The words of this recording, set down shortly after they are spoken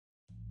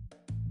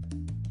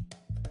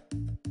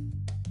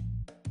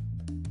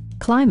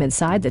climb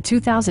inside the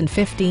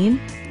 2015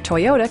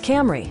 Toyota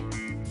Camry.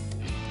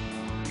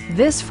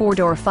 This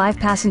four-door,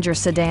 five-passenger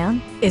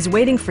sedan is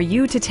waiting for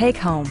you to take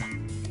home.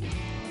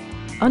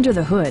 Under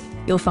the hood,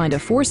 you'll find a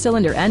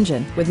four-cylinder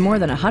engine with more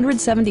than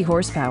 170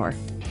 horsepower.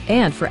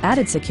 And for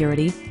added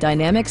security,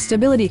 dynamic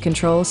stability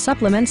control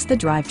supplements the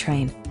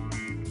drivetrain.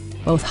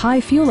 Both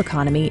high fuel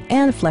economy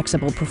and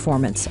flexible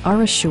performance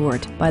are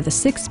assured by the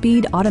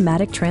 6-speed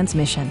automatic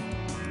transmission.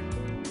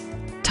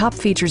 Top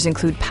features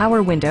include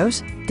power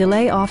windows,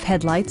 delay-off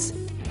headlights,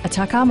 a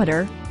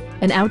tachometer,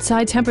 an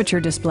outside temperature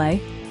display,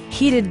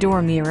 heated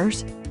door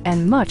mirrors,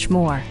 and much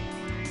more.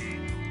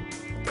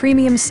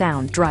 Premium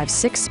sound drives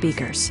 6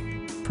 speakers,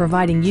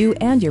 providing you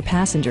and your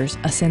passengers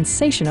a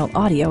sensational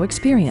audio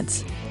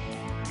experience.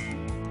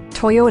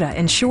 Toyota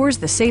ensures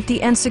the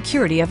safety and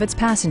security of its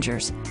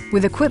passengers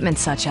with equipment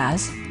such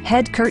as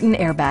head curtain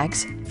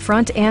airbags,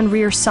 front and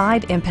rear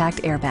side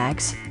impact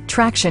airbags,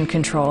 traction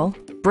control,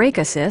 brake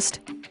assist,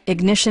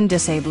 ignition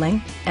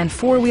disabling, and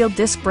 4-wheel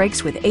disc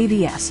brakes with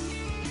ABS.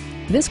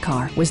 This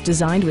car was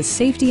designed with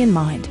safety in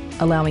mind,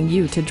 allowing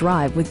you to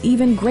drive with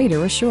even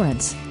greater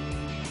assurance.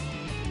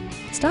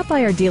 Stop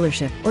by our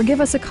dealership or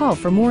give us a call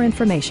for more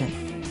information.